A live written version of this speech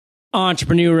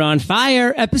Entrepreneur on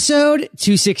Fire, episode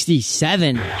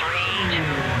 267. Fire.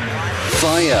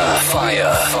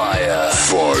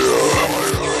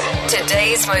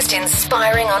 Today's most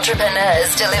inspiring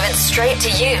entrepreneurs delivered straight to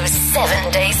you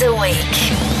 7 days a week.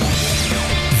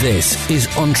 This is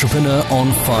Entrepreneur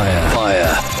on Fire.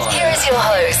 Here is your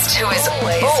host, who is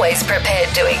always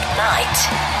prepared to ignite,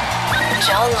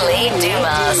 John Lee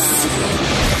Dumas.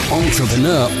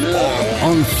 Entrepreneur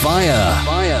on Fire.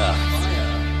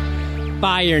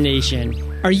 Fire Nation.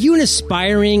 Are you an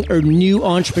aspiring or new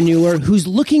entrepreneur who's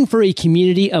looking for a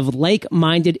community of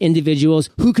like-minded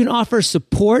individuals who can offer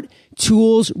support,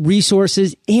 tools,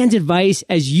 resources, and advice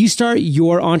as you start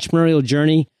your entrepreneurial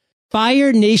journey?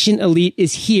 Fire Nation Elite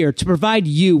is here to provide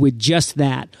you with just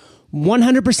that.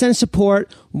 100%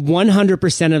 support,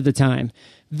 100% of the time.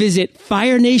 Visit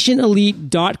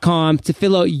firenationelite.com to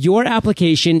fill out your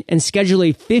application and schedule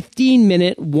a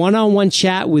 15-minute one-on-one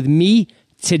chat with me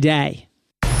today.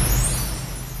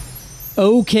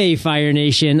 Okay, Fire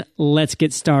Nation, let's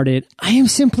get started. I am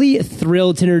simply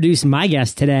thrilled to introduce my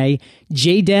guest today,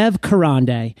 Jaydev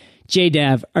Karande.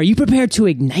 Jaydev, are you prepared to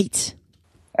ignite?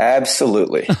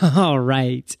 Absolutely. All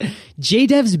right.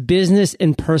 Jaydev's business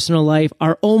and personal life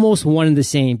are almost one and the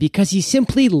same because he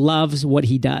simply loves what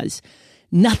he does.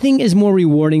 Nothing is more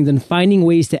rewarding than finding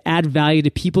ways to add value to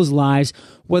people's lives,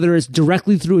 whether it's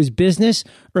directly through his business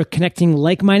or connecting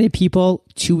like-minded people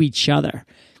to each other.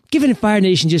 Giving Fire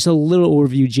Nation just a little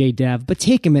overview, Jaydev, but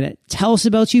take a minute. Tell us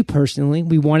about you personally.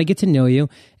 We want to get to know you,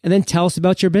 and then tell us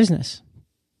about your business.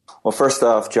 Well, first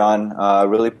off, John,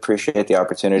 really appreciate the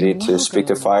opportunity to speak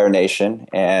to Fire Nation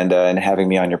and having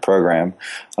me on your program.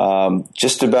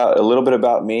 Just about a little bit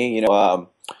about me,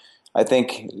 I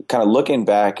think kind of looking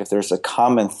back, if there's a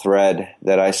common thread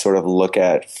that I sort of look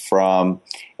at from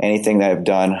anything that I've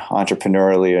done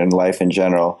entrepreneurially in life in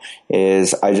general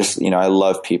is I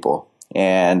love people.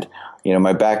 And,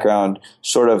 my background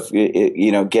sort of,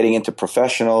 getting into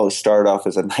professional started off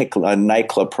as a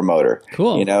nightclub promoter.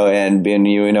 Cool. And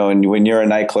when you're a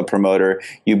nightclub promoter,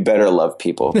 you better love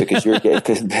people because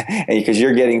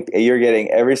you're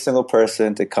getting every single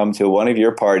person to come to one of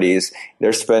your parties.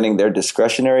 They're spending their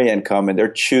discretionary income and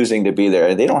they're choosing to be there,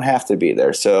 and they don't have to be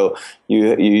there. So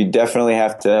you definitely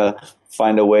have to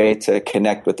find a way to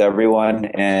connect with everyone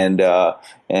and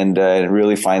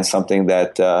really find something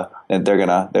that they're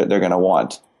gonna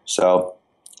want. So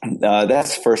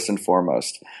that's first and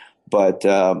foremost. But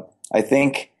I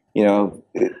think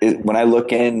when I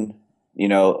look in,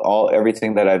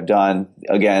 everything that I've done,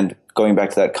 again going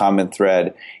back to that common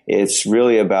thread, it's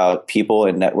really about people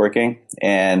and networking.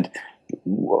 And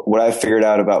what I figured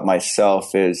out about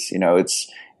myself is, it's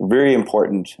very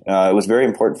important. It was very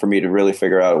important for me to really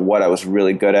figure out what I was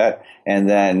really good at, and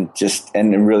then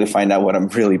and really find out what I'm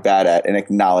really bad at, and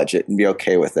acknowledge it and be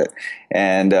okay with it.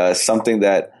 And something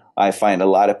that I find a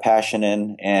lot of passion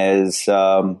in is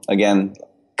again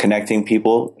connecting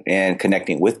people and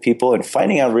connecting with people and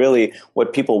finding out really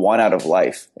what people want out of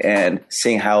life and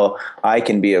seeing how I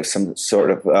can be of some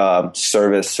sort of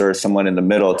service or someone in the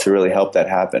middle to really help that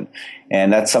happen.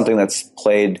 And that's something that's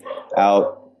played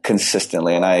out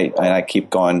consistently, and I keep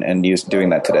going and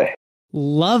doing that today.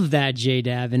 Love that,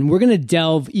 Jaydev. And we're going to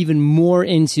delve even more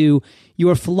into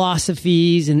your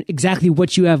philosophies and exactly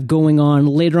what you have going on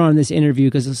later on in this interview,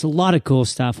 because it's a lot of cool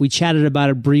stuff. We chatted about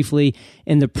it briefly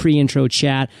in the pre-intro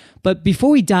chat. But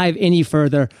before we dive any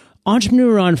further,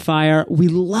 Entrepreneur on Fire, we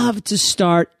love to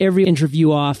start every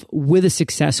interview off with a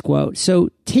success quote. So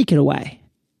take it away.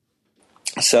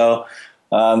 So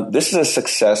this is a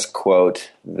success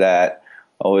quote that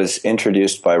was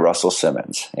introduced by Russell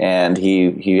Simmons, and he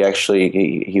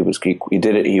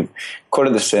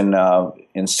quoted this in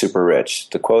Super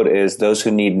Rich. The quote is, "Those who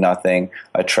need nothing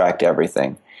attract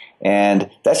everything," and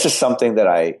that's just something that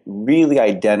I really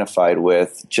identified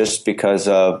with, just because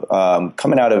of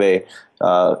coming out of a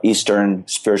Eastern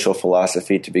spiritual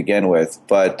philosophy to begin with.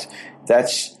 But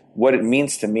that's what it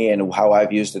means to me, and how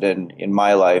I've used it in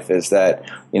my life is that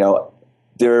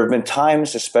there have been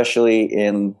times, especially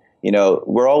in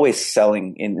we're always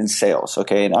selling in sales,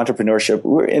 okay? In entrepreneurship,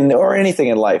 or anything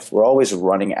in life, we're always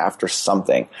running after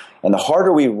something. And the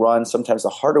harder we run, sometimes the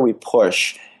harder we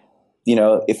push,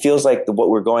 it feels like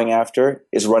what we're going after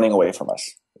is running away from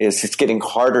us. It's getting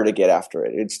harder to get after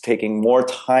it. It's taking more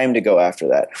time to go after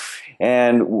that.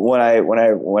 And when I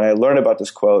learned about this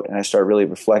quote and I started really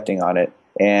reflecting on it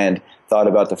and thought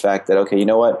about the fact that, okay, you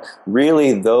know what?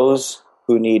 Really, those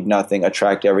who need nothing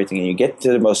attract everything, and you get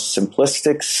to the most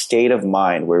simplistic state of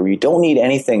mind where you don't need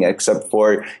anything except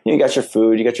for you got your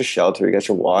food, you got your shelter, you got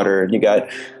your water, and you got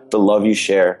the love you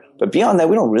share. But beyond that,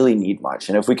 we don't really need much.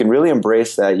 And if we can really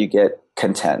embrace that, you get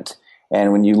content.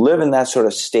 And when you live in that sort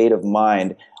of state of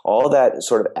mind, all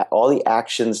the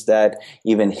actions that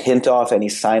even hint off any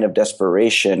sign of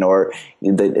desperation, or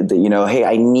hey,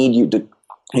 I need you to,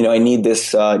 I need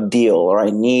this deal, or I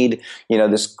need,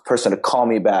 this person to call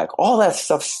me back. All that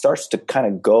stuff starts to kind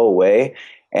of go away,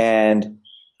 and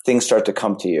things start to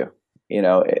come to you,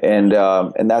 and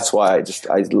that's why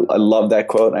I love that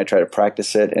quote, and I try to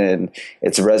practice it, and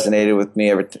it's resonated with me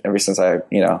ever since I,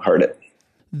 heard it.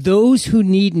 Those who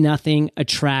need nothing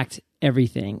attract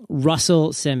everything.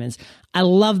 Russell Simmons. I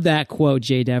love that quote,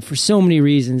 Jaydev, for so many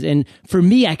reasons. And for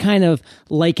me, I kind of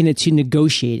liken it to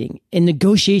negotiating. In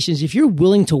negotiations, if you're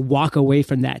willing to walk away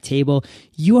from that table,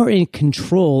 you are in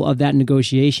control of that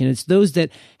negotiation. It's those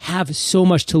that have so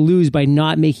much to lose by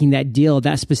not making that deal at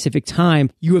that specific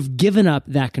time. You have given up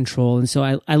that control. And so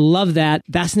I love that.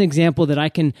 That's an example that I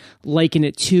can liken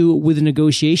it to with the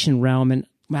negotiation realm. And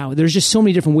wow, there's just so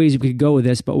many different ways we could go with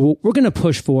this, but we're going to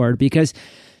push forward because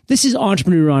this is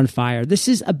Entrepreneur on Fire. This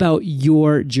is about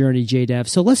your journey, Jaydev.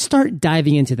 So let's start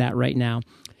diving into that right now.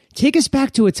 Take us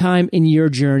back to a time in your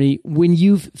journey when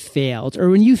you've failed, or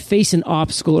when you face an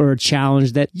obstacle or a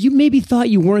challenge that you maybe thought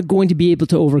you weren't going to be able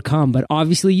to overcome, but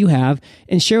obviously you have,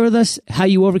 and share with us how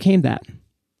you overcame that.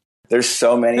 There's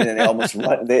so many that they almost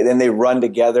run. They run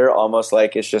together, almost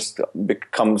like it's just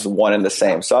becomes one and the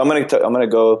same. So I'm gonna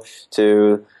go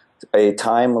to a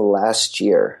time last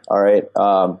year. All right.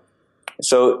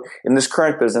 So in this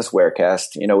current business,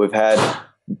 WearCast, we've had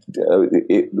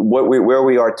where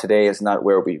we are today is not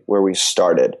where we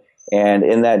started. And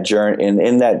in that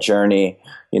journey,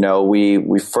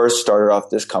 we first started off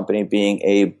this company being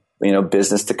a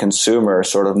business to consumer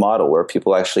sort of model, where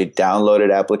people actually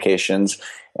downloaded applications,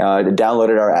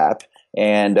 downloaded our app,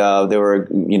 and they were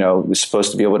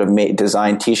supposed to be able to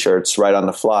design T-shirts right on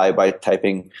the fly by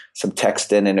typing some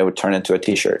text in, and it would turn into a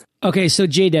T-shirt. Okay, so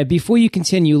Jaydev, before you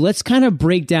continue, let's kind of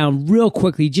break down real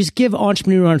quickly. Just give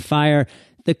Entrepreneur on Fire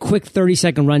the quick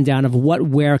 30-second rundown of what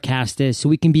WearCast is, so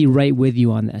we can be right with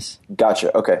you on this.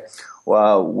 Gotcha. Okay.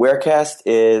 Well, WearCast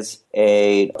is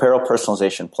a apparel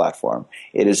personalization platform.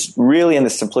 It is really, in the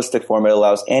simplistic form, it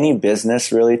allows any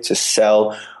business really to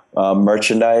sell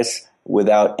merchandise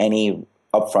without any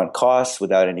upfront costs,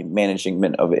 without any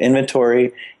management of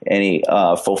inventory, any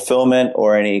fulfillment,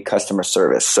 or any customer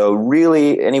service. So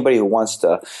really, anybody who wants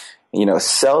to,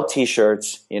 sell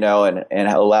T-shirts, and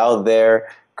allow their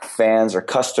fans or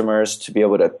customers to be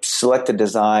able to select a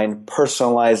design,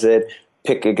 personalize it,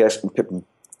 pick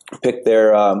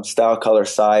their style, color,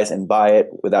 size, and buy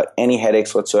it without any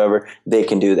headaches whatsoever, they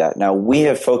can do that. Now, we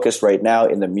have focused right now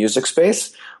in the music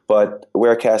space, but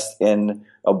WearCast, in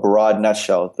a broad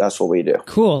nutshell, that's what we do.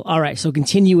 Cool. All right. So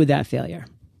continue with that failure.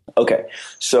 Okay.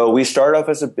 So we started off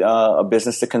as a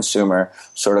business to consumer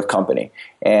sort of company.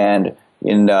 And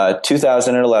in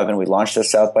 2011, we launched at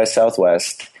South by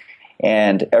Southwest.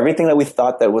 And everything that we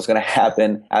thought that was going to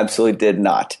happen absolutely did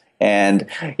not. And,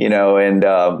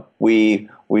 we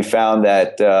found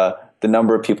that the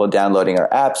number of people downloading our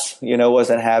apps,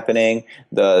 wasn't happening.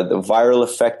 The viral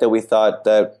effect that we thought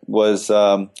that was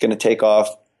going to take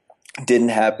off didn't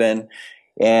happen.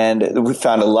 And we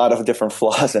found a lot of different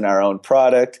flaws in our own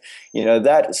product.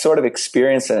 That sort of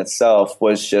experience in itself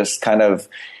was just kind of,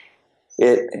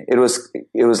 it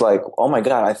was like, oh my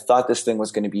God, I thought this thing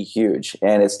was going to be huge.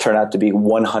 And it's turned out to be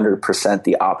 100%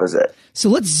 the opposite. So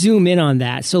let's zoom in on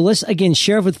that. So let's, again,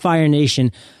 share with Fire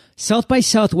Nation. South by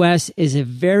Southwest is a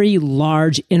very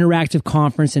large interactive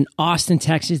conference in Austin,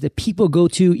 Texas that people go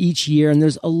to each year. And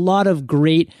there's a lot of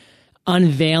great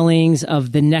unveilings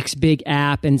of the next big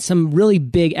app, and some really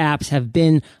big apps have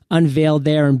been unveiled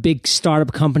there, and big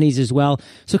startup companies as well.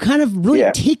 So kind of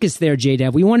really take us there,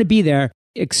 Jaydev. We want to be there.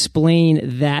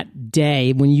 Explain that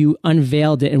day when you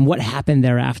unveiled it and what happened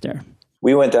thereafter.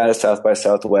 We went down to South by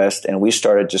Southwest, and we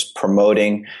started just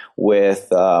promoting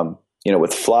with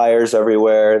with flyers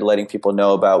everywhere, letting people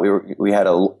know about. We had a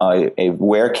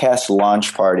WearCast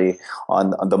launch party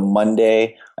on the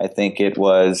Monday. I think it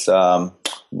was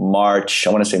March.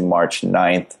 I want to say March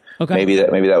 9th. Okay. Maybe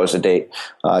that was the date.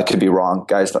 I could be wrong,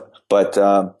 guys.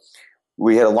 But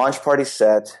we had a launch party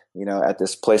set, at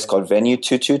this place called Venue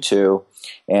 222,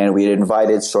 and we had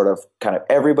invited sort of kind of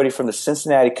everybody from the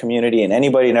Cincinnati community and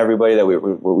anybody and everybody that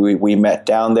we met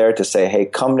down there to say, hey,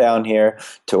 come down here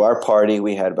to our party.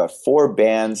 We had about 4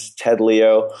 bands. Ted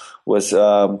Leo was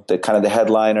the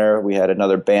headliner. We had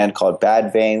another band called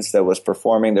Bad Veins that was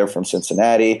performing. They're from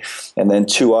Cincinnati, and then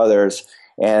 2 others.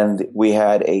 And we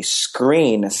had a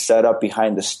screen set up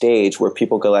behind the stage where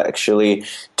people could actually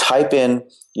type in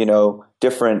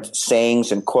different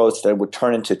sayings and quotes that would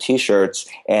turn into T-shirts,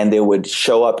 and they would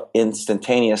show up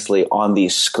instantaneously on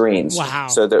these screens. Wow.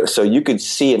 So you could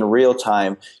see in real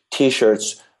time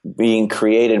T-shirts being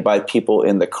created by people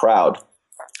in the crowd.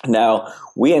 Now,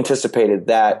 we anticipated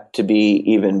that to be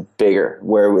even bigger,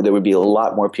 where there would be a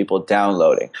lot more people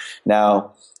downloading.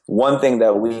 Now, one thing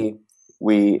that we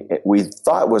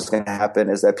thought was going to happen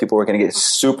is that people were going to get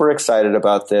super excited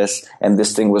about this, and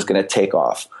this thing was going to take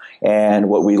off. And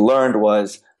what we learned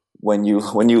was when you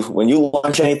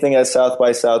launch anything at South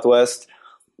by Southwest,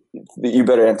 you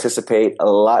better anticipate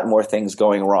a lot more things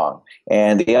going wrong.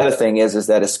 And the other thing is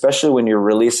that especially when you're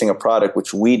releasing a product,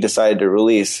 which we decided to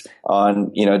release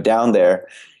on, down there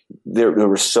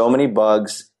were so many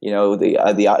bugs. People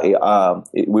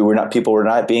were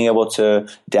not being able to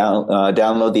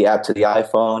download the app to the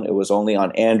iPhone. It was only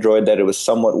on Android that it was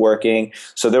somewhat working.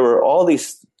 So there were all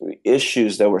these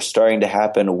issues that were starting to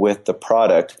happen with the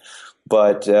product.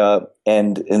 But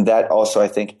and that also, I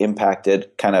think, impacted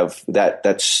kind of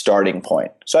that starting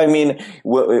point. So, I mean,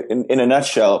 in a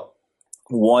nutshell,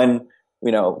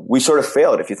 we sort of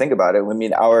failed if you think about it. I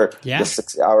mean,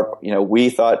 we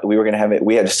thought we were going to have it.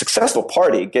 We had a successful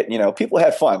party. People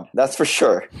had fun. That's for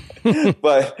sure.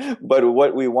 but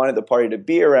what we wanted the party to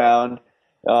be around,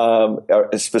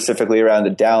 specifically around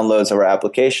the downloads of our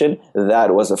application,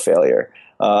 that was a failure.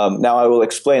 Now I will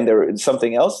explain. There was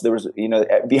something else. There was,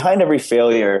 behind every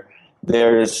failure,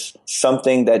 there's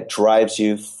something that drives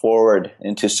you forward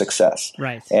into success.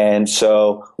 Right. And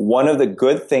so one of the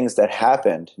good things that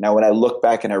happened, now when I look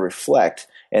back and I reflect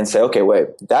and say, okay, wait,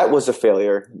 that was a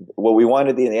failure. What we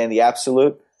wanted in the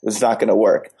absolute was not going to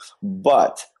work.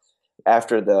 But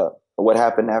what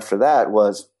happened after that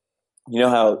was,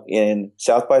 how in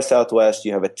South by Southwest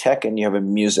you have a tech and you have a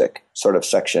music sort of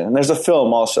section, and there's a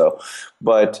film also,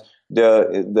 but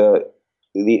the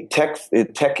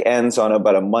tech ends on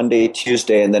about a Monday,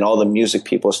 Tuesday, and then all the music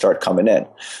people start coming in.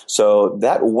 So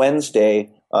that Wednesday,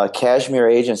 Cashmere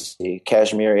Agency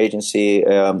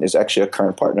is actually a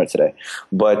current partner today,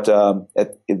 but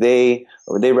they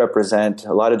represent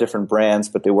a lot of different brands,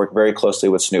 but they work very closely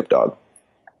with Snoop Dogg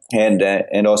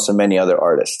and also many other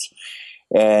artists.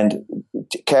 And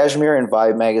Cashmere and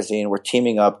Vibe magazine were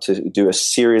teaming up to do a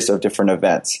series of different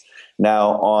events.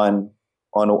 Now,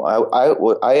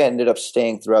 I ended up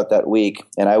staying throughout that week,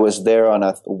 and I was there on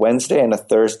a Wednesday and a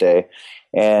Thursday.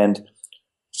 And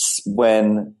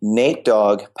when Nate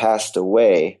Dogg passed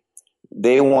away,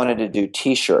 they wanted to do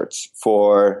T-shirts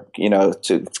to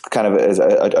kind of as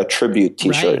a tribute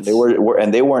T-shirt.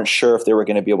 Right. They weren't sure if they were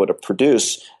going to be able to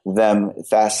produce them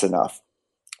fast enough.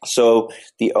 So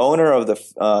the owner of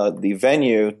the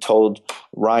venue told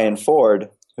Ryan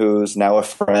Ford, who's now a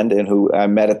friend and who I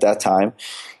met at that time,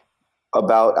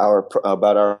 about our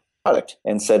product,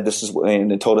 and said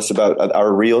and told us about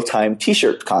our real-time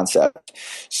T-shirt concept.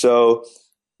 So,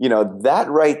 that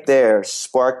right there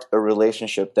sparked a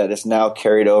relationship that is now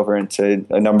carried over into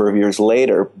a number of years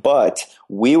later. But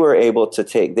we were able to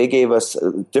they gave us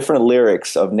different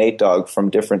lyrics of Nate Dogg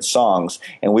from different songs,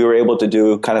 and we were able to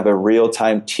do kind of a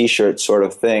real-time T-shirt sort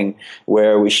of thing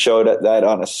where we showed that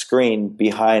on a screen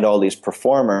behind all these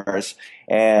performers.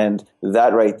 And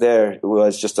that right there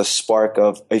was just a spark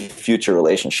of a future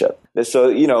relationship.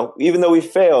 So, even though we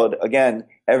failed, again,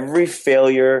 every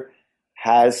failure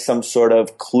has some sort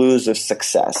of clues of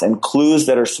success and clues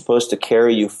that are supposed to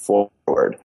carry you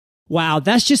forward. Wow,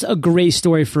 that's just a great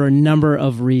story for a number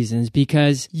of reasons,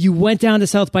 because you went down to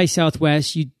South by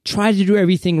Southwest, you tried to do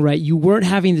everything right, you weren't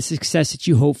having the success that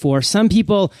you hoped for. Some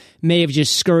people may have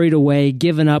just scurried away,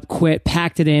 given up, quit,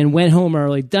 packed it in, went home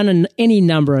early, done any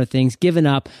number of things, given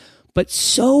up. But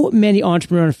so many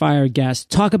Entrepreneur on Fire guests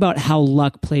talk about how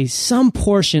luck plays some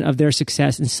portion of their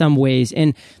success in some ways.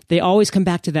 And they always come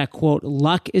back to that quote,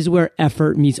 luck is where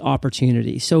effort meets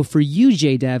opportunity. So for you,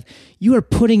 Jaydev, you are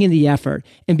putting in the effort.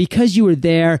 And because you were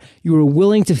there, you were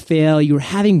willing to fail, you were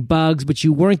having bugs, but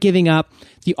you weren't giving up.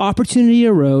 The opportunity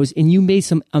arose and you made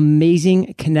some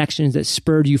amazing connections that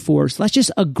spurred you forward. So that's just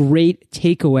a great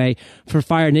takeaway for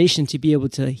Fire Nation to be able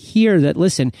to hear that,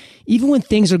 listen, even when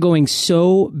things are going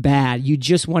so bad, you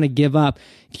just want to give up.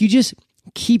 If you just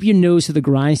keep your nose to the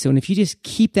grindstone, if you just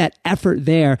keep that effort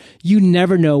there, you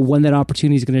never know when that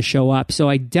opportunity is going to show up. So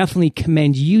I definitely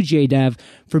commend you, Jaydev,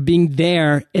 for being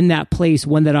there in that place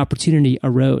when that opportunity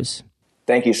arose.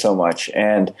 Thank you so much.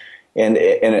 And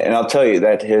I'll tell you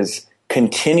that his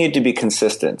continued to be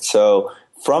consistent. So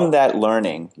from that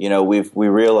learning, we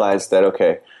realized that,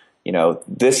 okay,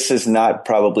 this is not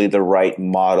probably the right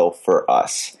model for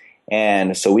us.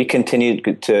 And so we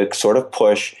continued to sort of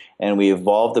push, and we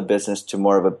evolved the business to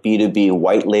more of a B2B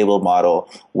white label model,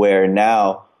 where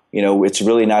now, it's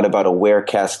really not about a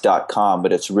WearCast.com,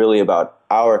 but it's really about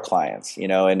our clients,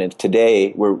 and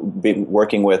today we're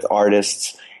working with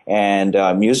artists and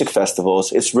music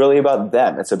festivals. It's really about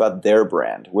them. It's about their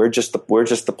brand. We're just the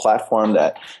platform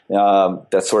that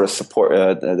sort of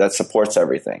supports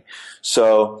everything.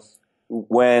 So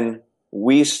when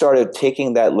we started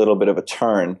taking that little bit of a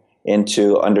turn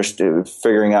into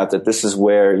figuring out that this is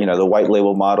where, the white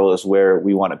label model is where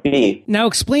we want to be. Now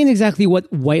explain exactly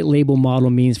what white label model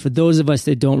means for those of us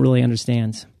that don't really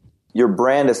understand. Your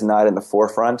brand is not in the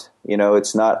forefront.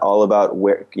 It's not all about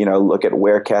look at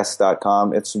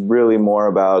WearCast.com. It's really more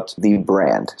about the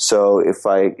brand. So if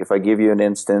I give you an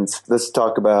instance, let's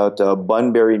talk about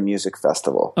Bunbury Music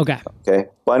Festival. Okay.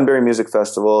 Bunbury Music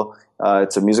Festival.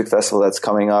 It's a music festival that's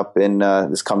coming up in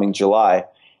this coming July.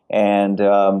 And they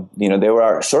were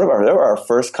our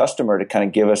first customer to kind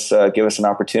of give us an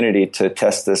opportunity to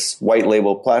test this white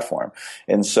label platform.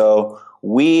 And so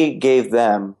we gave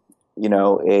them,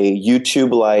 a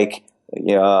YouTube-like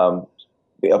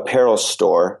apparel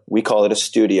store. We call it a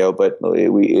studio, but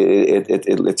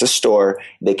it's a store.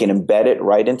 They can embed it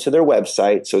right into their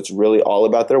website, so it's really all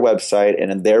about their website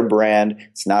and their brand.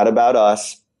 It's not about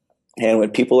us. And when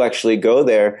people actually go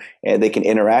there and they can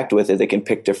interact with it, they can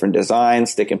pick different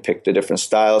designs, they can pick the different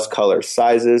styles, colors,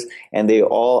 sizes, and they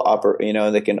all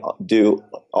they can do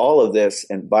all of this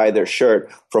and buy their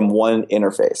shirt from one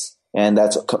interface. And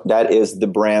that is the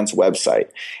brand's website.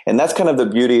 And that's kind of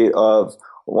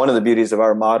one of the beauties of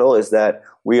our model, is that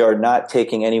we are not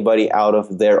taking anybody out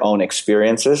of their own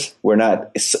experiences. We're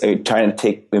not trying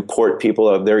to import people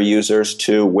of their users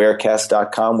to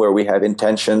WearCast.com, where we have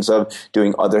intentions of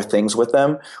doing other things with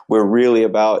them. We're really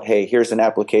about, hey, here's an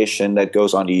application that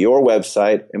goes onto your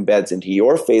website, embeds into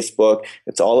your Facebook.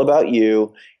 It's all about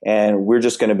you. And we're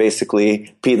just going to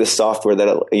basically be the software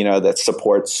that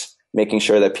supports making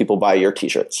sure that people buy your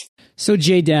t-shirts. So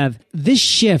Jaydev, this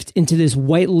shift into this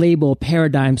white label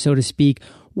paradigm, so to speak,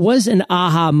 was an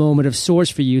aha moment of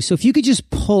sorts for you. So if you could just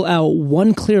pull out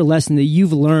one clear lesson that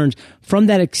you've learned from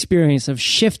that experience of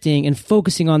shifting and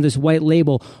focusing on this white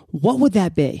label, what would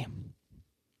that be?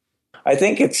 I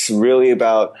think it's really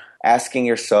about asking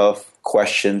yourself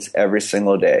questions every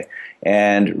single day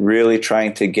and really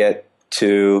trying to get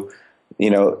to,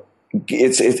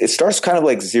 it starts kind of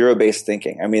like zero-based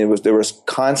thinking. I mean, there was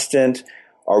constant,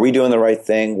 are we doing the right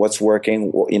thing? What's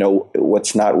working?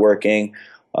 What's not working?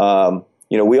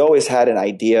 We always had an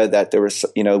idea that there was,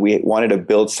 we wanted to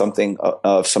build something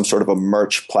of some sort of a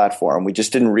merch platform. We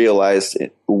just didn't realize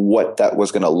what that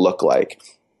was going to look like.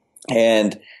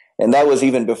 And that was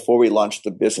even before we launched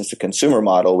the business to consumer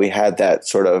model. We had that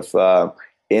sort of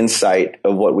insight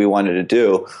of what we wanted to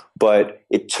do, but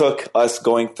it took us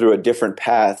going through a different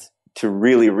path to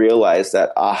really realize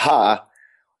that,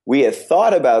 we had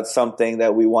thought about something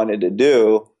that we wanted to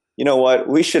do. You know what?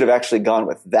 We should have actually gone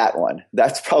with that one.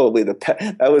 That's probably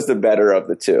that was the better of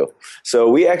the two. So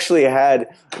we actually had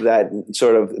that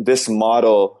sort of this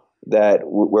model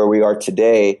where we are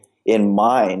today in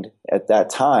mind at that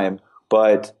time,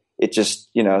 but it just,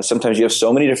 sometimes you have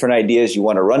so many different ideas. You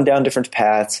want to run down different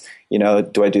paths.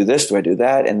 Do I do this? Do I do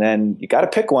that? And then you got to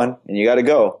pick one and you got to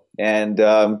go. And,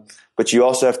 but you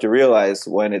also have to realize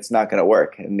when it's not going to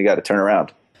work and you got to turn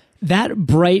around. That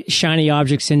bright, shiny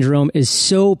object syndrome is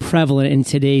so prevalent in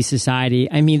today's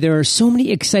society. I mean, there are so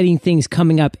many exciting things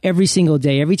coming up every single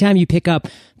day. Every time you pick up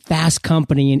Fast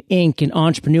Company and Inc. and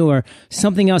Entrepreneur,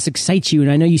 something else excites you. And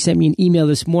I know you sent me an email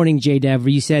this morning, Jaydev, where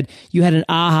you said you had an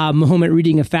aha moment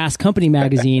reading a Fast Company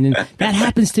magazine. And that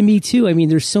happens to me too. I mean,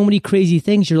 there's so many crazy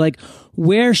things. You're like,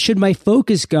 where should my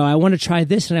focus go? I want to try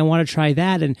this and I want to try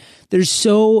that. And there's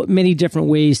so many different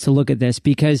ways to look at this,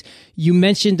 because you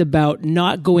mentioned about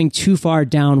not going too far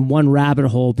down one rabbit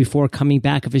hole before coming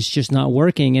back if it's just not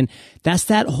working. And that's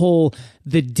that whole,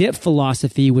 the dip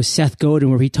philosophy with Seth Godin,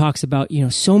 where he talks about,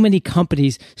 so many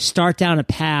companies start down a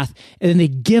path and then they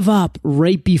give up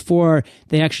right before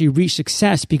they actually reach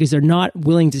success because they're not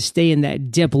willing to stay in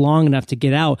that dip long enough to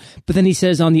get out. But then he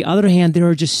says, on the other hand, there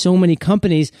are just so many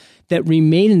companies that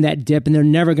remain in that dip and they're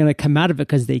never going to come out of it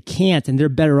because they can't, and they're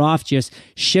better off just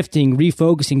shifting,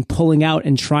 refocusing, pulling out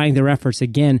and trying their efforts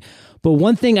again. But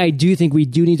one thing I do think we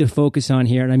do need to focus on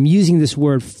here, and I'm using this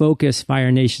word focus,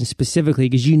 Fire Nation, specifically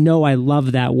because I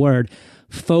love that word.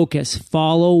 Focus.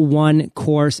 Follow one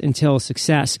course until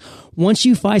success. Once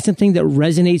you find something that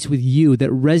resonates with you, that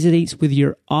resonates with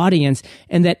your audience,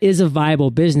 and that is a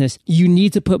viable business, you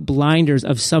need to put blinders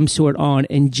of some sort on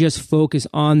and just focus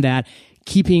on that.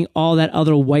 keeping all that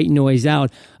other white noise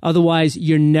out. Otherwise,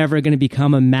 you're never going to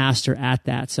become a master at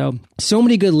that. So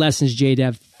many good lessons,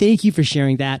 Jaydev. Thank you for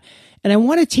sharing that. And I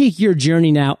want to take your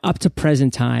journey now up to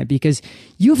present time, because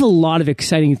you have a lot of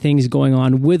exciting things going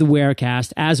on with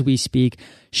WearCast as we speak.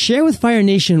 Share with Fire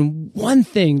Nation one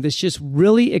thing that's just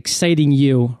really exciting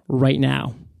you right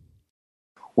now.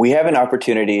 We have an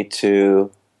opportunity to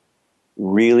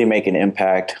really make an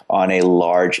impact on a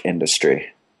large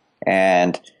industry.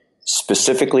 And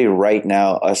specifically right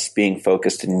now, us being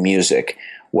focused in music.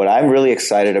 What I'm really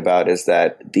excited about is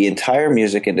that the entire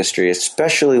music industry,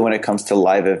 especially when it comes to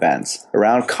live events,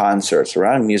 around concerts,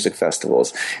 around music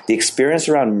festivals, the experience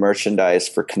around merchandise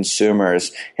for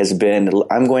consumers has been,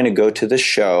 I'm going to go to the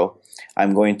show,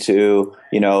 I'm going to,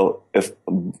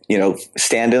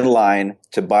 stand in line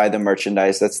to buy the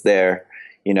merchandise that's there.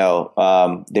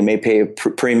 They may pay a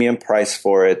premium price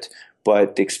for it,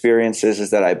 but the experience is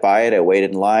that I buy it, I wait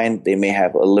in line. They may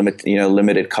have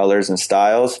limited colors and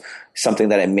styles, something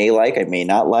that I may like, I may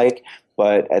not like.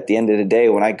 But at the end of the day,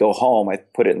 when I go home, I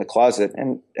put it in the closet,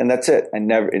 and that's it.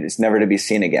 It's never to be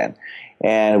seen again.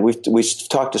 And we've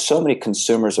talked to so many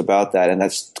consumers about that, and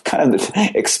that's kind of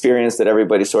the experience that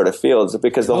everybody sort of feels,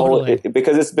 because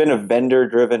because it's been a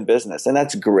vendor-driven business, and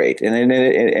that's great.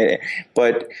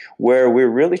 But where we're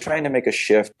really trying to make a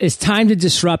shift, it's time to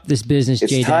disrupt this business.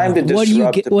 It's Jaydev. time to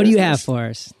disrupt. What do you have for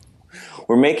us?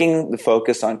 We're making the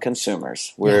focus on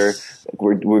consumers. We're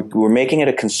making it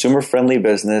a consumer-friendly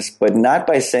business, but not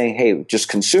by saying, hey, just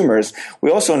consumers.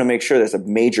 We also want to make sure there's a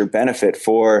major benefit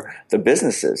for the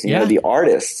businesses, the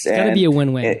artists. It's got to be a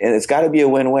win-win. And it's got to be a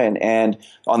win-win. And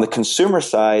on the consumer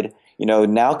side,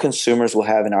 now consumers will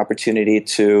have an opportunity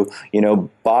to,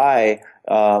 buy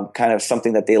kind of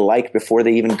something that they like before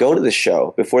they even go to the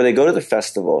show, before they go to the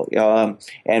festival,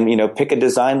 and pick a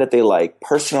design that they like,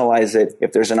 personalize it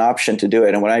if there's an option to do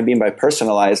it. And what I mean by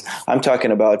personalize, I'm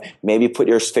talking about maybe put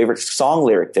your favorite song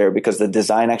lyric there because the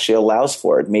design actually allows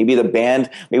for it. Maybe the band,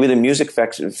 maybe the music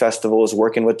festival is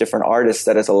working with different artists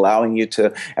that is allowing you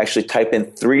to actually type in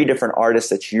 3 different artists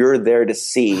that you're there to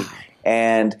see,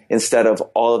 and instead of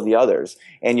all of the others.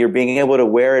 And you're being able to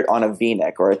wear it on a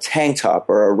V-neck or a tank top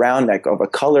or a round neck of a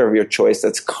color of your choice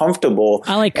that's comfortable.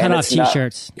 I like cut-off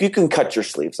T-shirts. You can cut your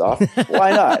sleeves off.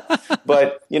 Why not?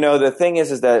 But, the thing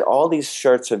is that all these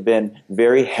shirts have been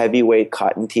very heavyweight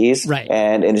cotton tees. Right.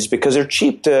 And it's because they're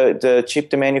cheap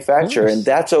to manufacture. And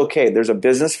that's okay. There's a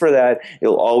business for that.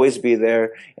 It'll always be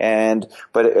there.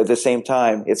 But at the same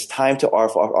time, it's time to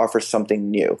offer something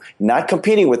new. Not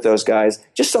competing with those guys,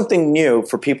 just something new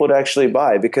for people to actually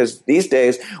buy. Because these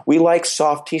days, we like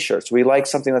soft T-shirts. We like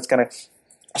something that's going to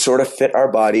sort of fit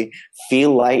our body,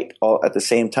 feel light all at the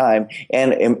same time,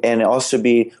 and also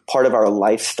be part of our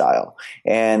lifestyle.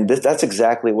 And that's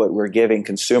exactly what we're giving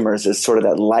consumers, is sort of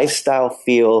that lifestyle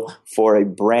feel for a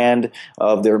brand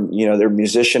of their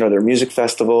musician or their music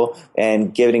festival,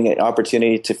 and giving an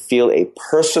opportunity to feel a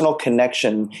personal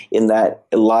connection in that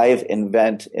live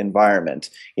event environment.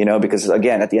 Because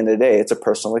again, at the end of the day, it's a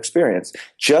personal experience.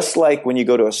 Just like when you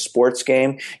go to a sports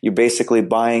game, you're basically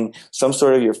buying some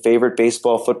sort of your favorite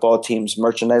baseball, football team's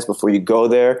merchandise before you go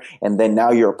there, and then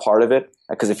now you're a part of it.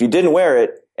 Because if you didn't wear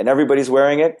it and everybody's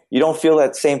wearing it, you don't feel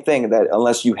that same thing that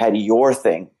unless you had your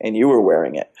thing and you were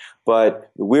wearing it. But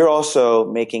we're also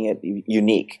making it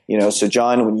unique. So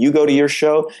John, when you go to your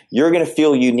show, you're going to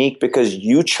feel unique because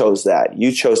you chose that.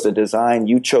 You chose the design.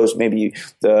 You chose maybe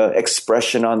the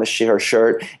expression on the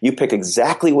shirt. You pick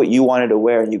exactly what you wanted to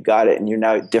wear, and you got it, and you're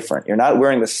now different. You're not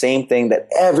wearing the same thing that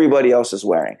everybody else is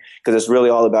wearing, because it's really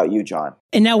all about you, John.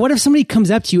 And now what if somebody comes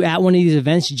up to you at one of these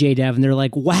events, Jaydev, and they're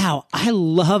like, wow, I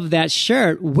love that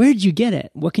shirt. Where'd you get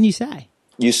it? What can you say?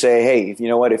 You say, hey, you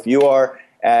know what? If you are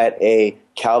at a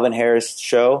Calvin Harris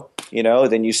show,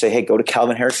 then you say, hey, go to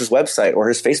Calvin Harris's website or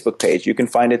his Facebook page. You can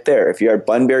find it there. If you're at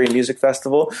Bunbury Music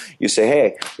Festival, you say,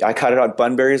 hey, I got it on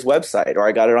Bunbury's website, or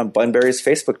I got it on Bunbury's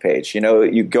Facebook page.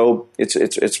 You go,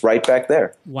 it's right back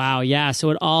there. Wow. Yeah.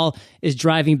 So it all is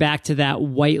driving back to that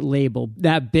white label,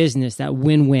 that business, that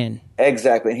win-win.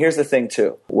 Exactly. And here's the thing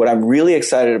too. What I'm really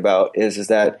excited about is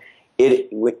that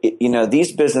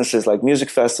these businesses like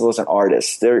music festivals and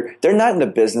artists, they're not in the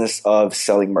business of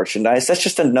selling merchandise. That's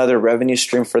just another revenue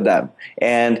stream for them.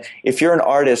 And if you're an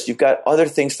artist, you've got other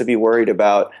things to be worried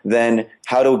about than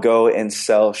how to go and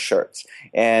sell shirts.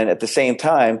 And at the same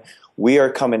time, we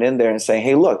are coming in there and saying,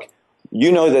 hey, look, you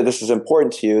know that this is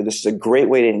important to you. This is a great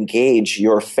way to engage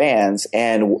your fans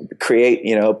and create,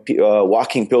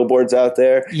 walking billboards out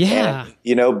there. Yeah.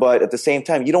 And, but at the same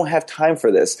time, you don't have time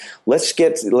for this. Let's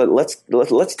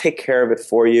take care of it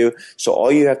for you. So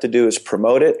all you have to do is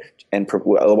promote it. And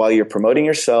while you're promoting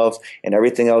yourself, and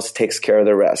everything else takes care of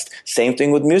the rest. Same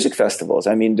thing with music festivals.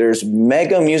 I mean, there's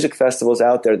mega music festivals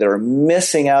out there that are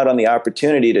missing out on the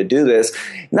opportunity to do this,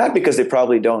 not because they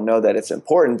probably don't know that it's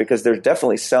important, because they're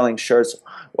definitely selling shirts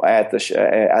at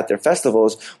their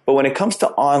festivals. But when it comes to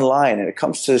online and it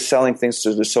comes to selling things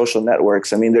through the social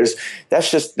networks, I mean,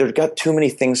 they've got too many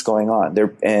things going on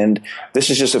there. And this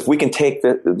is just, if we can take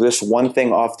this one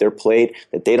thing off their plate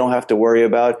that they don't have to worry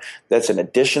about, that's an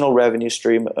additional revenue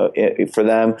stream for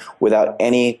them without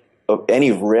any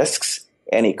risks,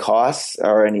 any costs,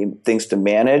 or any things to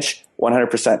manage.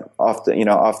 100%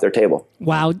 off their table.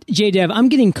 Wow, Jaydev, I'm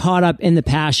getting caught up in the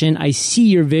passion. I see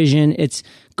your vision. It's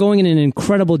going in an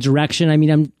incredible direction. I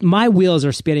mean, my wheels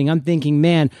are spinning. I'm thinking,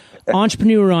 man,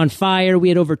 Entrepreneur on fire. We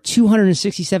had over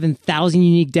 267,000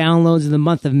 unique downloads in the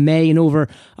month of May in over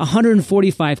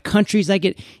 145 countries. I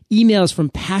get emails from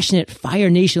passionate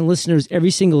Fire Nation listeners every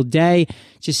single day,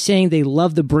 just saying they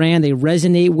love the brand, they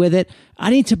resonate with it. I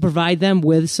need to provide them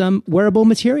with some wearable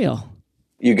material.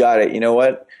 You got it. You know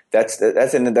what? That's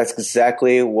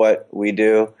exactly what we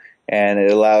do. And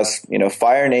it allows,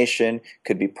 Fire Nation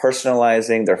could be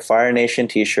personalizing their Fire Nation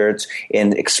t-shirts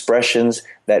in expressions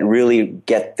that really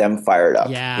get them fired up,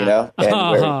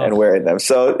 and wearing them.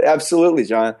 So absolutely,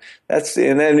 John.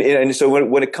 So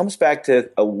when it comes back to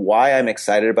why I'm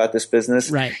excited about this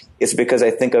business, right, it's because I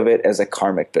think of it as a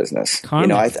karmic business.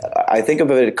 I think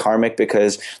of it as karmic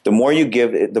because the more you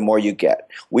give, the more you get.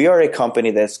 We are a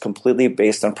company that's completely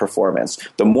based on performance.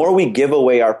 The more we give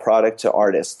away our product to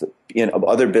artists,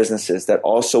 other businesses that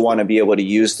also want to be able to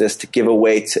use this to give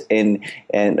away to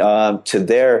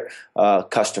their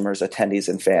customers, attendees,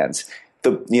 and fans,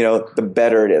 the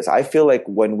better it is. I feel like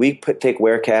when we take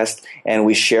WearCast and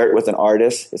we share it with an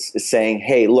artist, it's saying,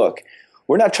 hey, look,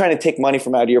 we're not trying to take money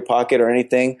from out of your pocket or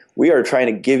anything. We are trying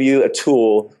to give you a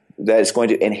tool that is going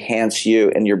to enhance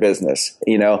you and your business,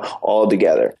 all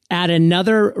together. Add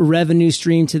another revenue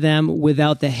stream to them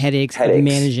without the headaches of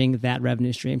managing that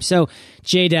revenue stream. So,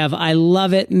 Jaydev, I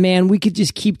love it, man. We could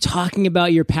just keep talking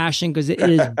about your passion because it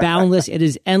is boundless. It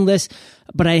is endless.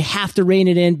 But I have to rein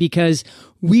it in because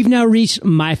we've now reached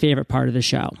my favorite part of the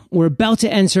show. We're about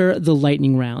to enter the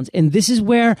lightning round. And this is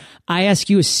where I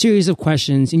ask you a series of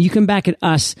questions and you come back at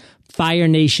us, Fire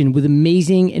Nation, with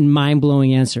amazing and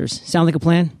mind-blowing answers. Sound like a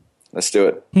plan? Let's do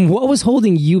it. What was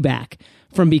holding you back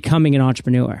from becoming an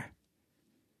entrepreneur?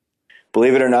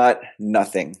 Believe it or not,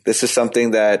 nothing. This is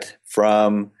something that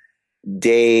from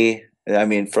the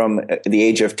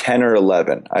age of 10 or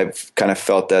 11, I've kind of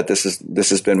felt that this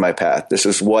has been my path. This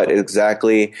is what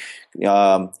exactly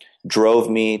drove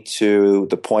me to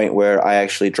the point where I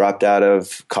actually dropped out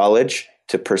of college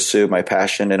to pursue my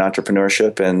passion in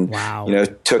entrepreneurship, and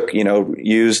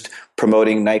used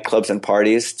promoting nightclubs and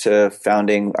parties to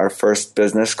founding our first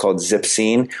business called Zip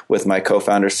Scene with my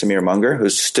co-founder Samir Munger,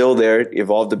 who's still there,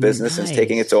 evolved the business and is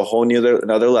taking it to a whole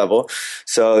another level.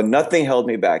 So nothing held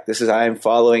me back. I am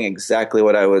following exactly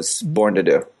what I was born to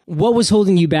do. What was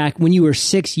holding you back when you were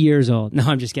 6 years old? No,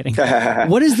 I'm just kidding.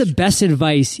 What is the best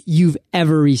advice you've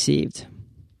ever received?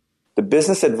 The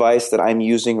business advice that I'm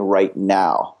using right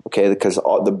now, okay, because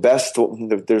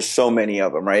there's so many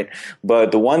of them, right?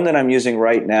 But the one that I'm using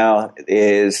right now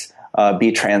is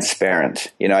be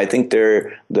transparent. I think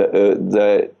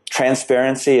the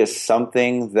transparency is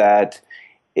something that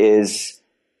is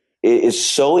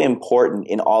so important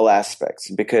in all aspects,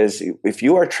 because if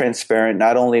you are transparent,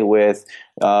 not only with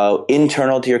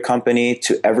internal to your company,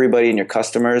 to everybody and your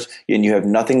customers, and you have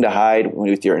nothing to hide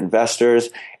with your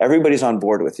investors, everybody's on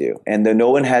board with you, and then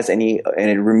no one has any, and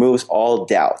it removes all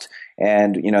doubt.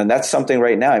 And, and that's something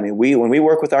right now. I mean, when we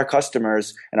work with our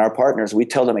customers and our partners, we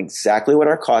tell them exactly what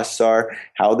our costs are,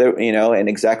 how they're, and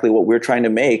exactly what we're trying to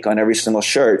make on every single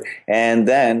shirt. And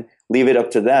then leave it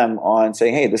up to them on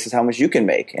saying, hey, this is how much you can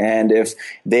make. And if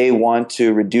they want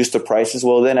to reduce the prices,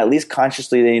 well, then at least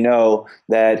consciously they know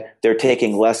that they're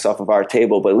taking less off of our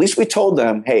table. But at least we told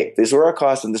them, hey, these are our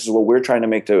costs and this is what we're trying to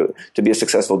make to be a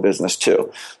successful business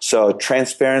too. So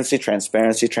transparency,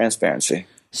 transparency, transparency.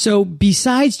 So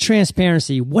besides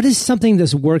transparency, what is something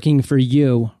that's working for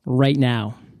you right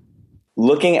now?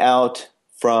 Looking out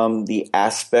from the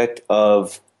aspect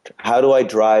of how do I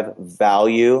drive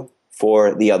value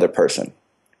for the other person,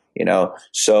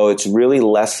 So it's really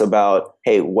less about,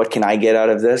 hey, what can I get out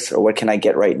of this or what can I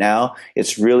get right now?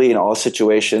 It's really in all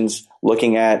situations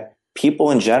looking at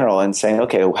people in general and saying,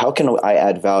 okay, how can I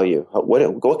add value?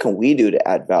 What can we do to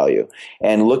add value?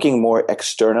 And looking more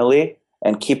externally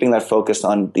and keeping that focused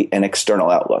on an external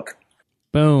outlook.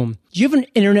 Boom. Do you have an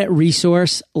internet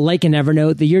resource like an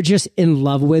Evernote that you're just in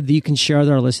love with that you can share with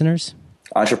our listeners?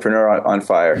 Entrepreneur on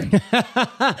Fire.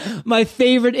 My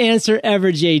favorite answer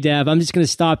ever, Jaydev. I'm just going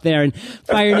to stop there. And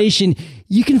Fire Nation,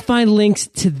 you can find links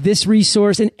to this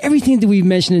resource and everything that we've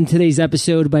mentioned in today's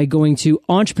episode by going to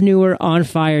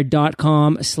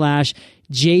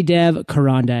entrepreneuronfire.com/Jaydev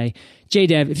Karande.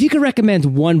 Jaydev, if you could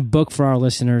recommend one book for our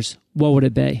listeners, what would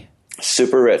it be?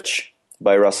 Super Rich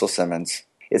by Russell Simmons.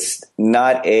 It's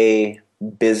not a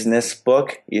business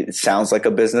book. It sounds like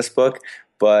a business book,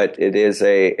 but it is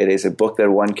a book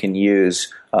that one can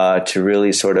use to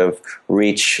really sort of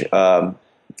reach the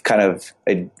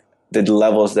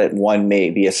levels that one may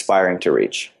be aspiring to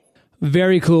reach.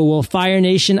 Very cool. Well, Fire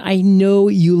Nation, I know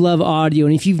you love audio,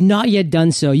 and if you've not yet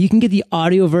done so, you can get the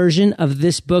audio version of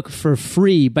this book for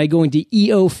free by going to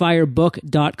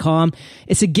eofirebook.com.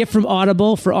 It's a gift from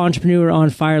Audible for Entrepreneur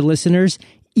on Fire listeners.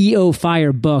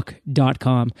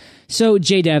 eofirebook.com. So,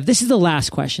 Jaydev, this is the last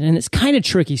question, and it's kind of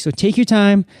tricky, so take your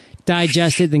time,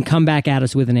 digest it, then come back at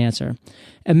us with an answer.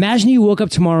 Imagine you woke up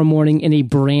tomorrow morning in a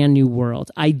brand new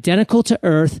world, identical to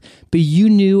Earth, but you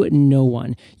knew no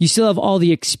one. You still have all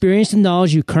the experience and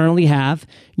knowledge you currently have,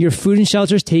 your food and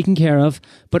shelter is taken care of,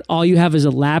 but all you have is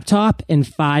a laptop and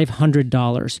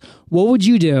 $500. What would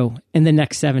you do in the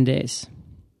next 7 days?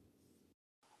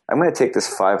 I'm going to take this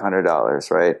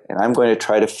 $500, right? And I'm going to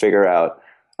try to figure out,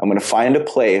 I'm going to find a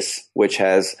place which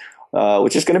is going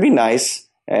to be nice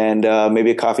and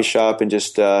maybe a coffee shop and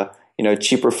just,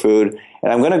 cheaper food.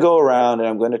 And I'm going to go around and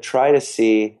I'm going to try to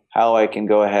see how I can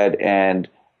go ahead and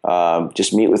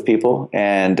just meet with people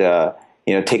and,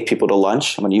 take people to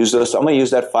lunch. I'm going to use those. So I'm going to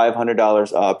use that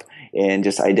 $500 up in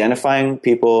just identifying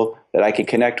people that I can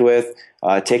connect with,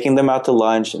 taking them out to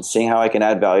lunch and seeing how I can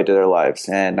add value to their lives.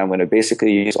 And I'm going to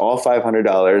basically use all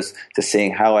 $500 to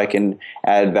seeing how I can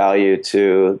add value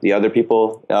to the other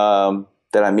people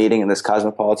that I'm meeting in this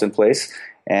cosmopolitan place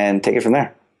and take it from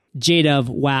there. Jaydev,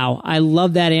 wow. I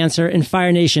love that answer. And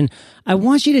Fire Nation, I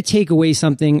want you to take away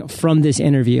something from this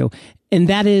interview, and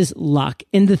that is luck.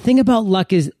 And the thing about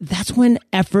luck is that's when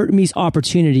effort meets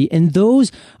opportunity. And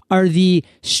those are the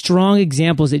strong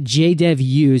examples that Jaydev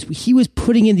used. He was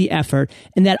putting in the effort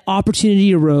and that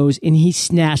opportunity arose and he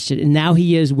snatched it. And now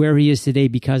he is where he is today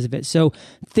because of it. So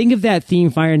think of that theme,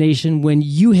 Fire Nation, when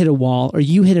you hit a wall or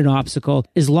you hit an obstacle,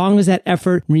 as long as that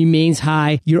effort remains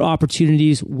high, your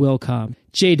opportunities will come.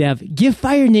 Jaydev, give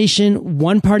Fire Nation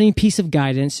one parting piece of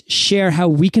guidance, share how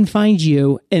we can find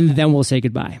you, and then we'll say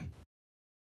goodbye.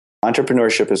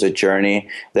 Entrepreneurship is a journey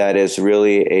that is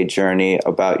really a journey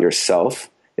about yourself.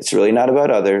 It's really not about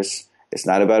others. It's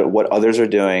not about what others are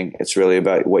doing. It's really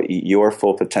about what your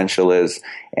full potential is.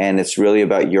 And it's really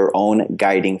about your own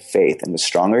guiding faith. And the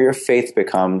stronger your faith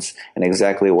becomes and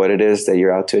exactly what it is that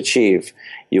you're out to achieve,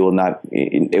 you will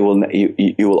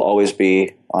always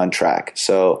be on track.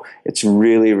 So it's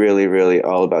really, really, really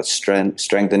all about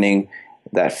strengthening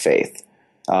that faith.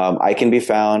 I can be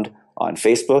found on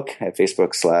Facebook at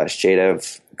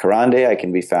Facebook/Jaydev Karande. I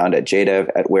can be found at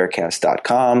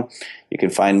Jaydev@WearCast.com. You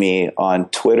can find me on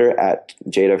Twitter at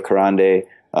Jaydev Karande,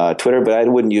 Twitter, but I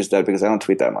wouldn't use that because I don't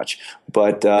tweet that much.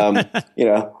 But,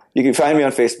 you can find me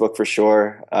on Facebook for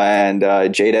sure, and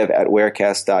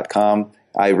Jaydev@WearCast.com.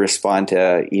 I respond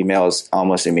to emails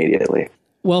almost immediately.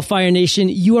 Well, Fire Nation,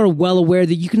 you are well aware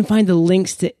that you can find the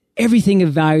links to everything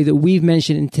of value that we've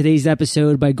mentioned in today's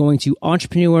episode by going to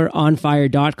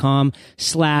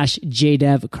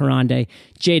entrepreneuronfire.com/Jaydev Karande.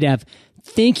 Jaydev,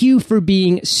 thank you for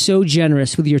being so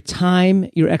generous with your time,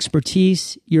 your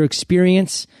expertise, your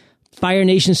experience. Fire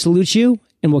Nation salutes you,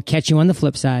 and we'll catch you on the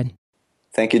flip side.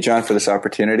 Thank you, John, for this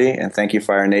opportunity, and thank you,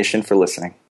 Fire Nation, for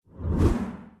listening.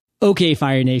 Okay,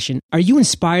 Fire Nation, are you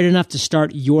inspired enough to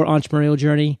start your entrepreneurial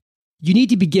journey? You need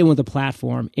to begin with a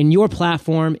platform, and your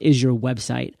platform is your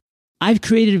website. I've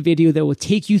created a video that will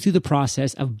take you through the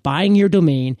process of buying your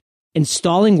domain,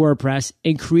 installing WordPress,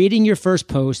 and creating your first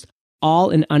post, all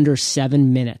in under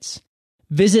 7 minutes.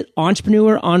 Visit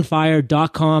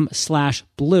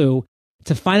entrepreneuronfire.com/blue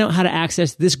to find out how to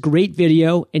access this great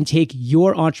video and take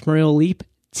your entrepreneurial leap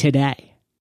today.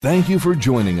 Thank you for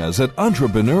joining us at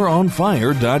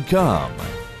entrepreneuronfire.com,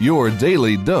 your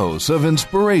daily dose of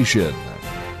inspiration.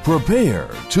 Prepare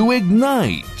to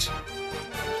ignite.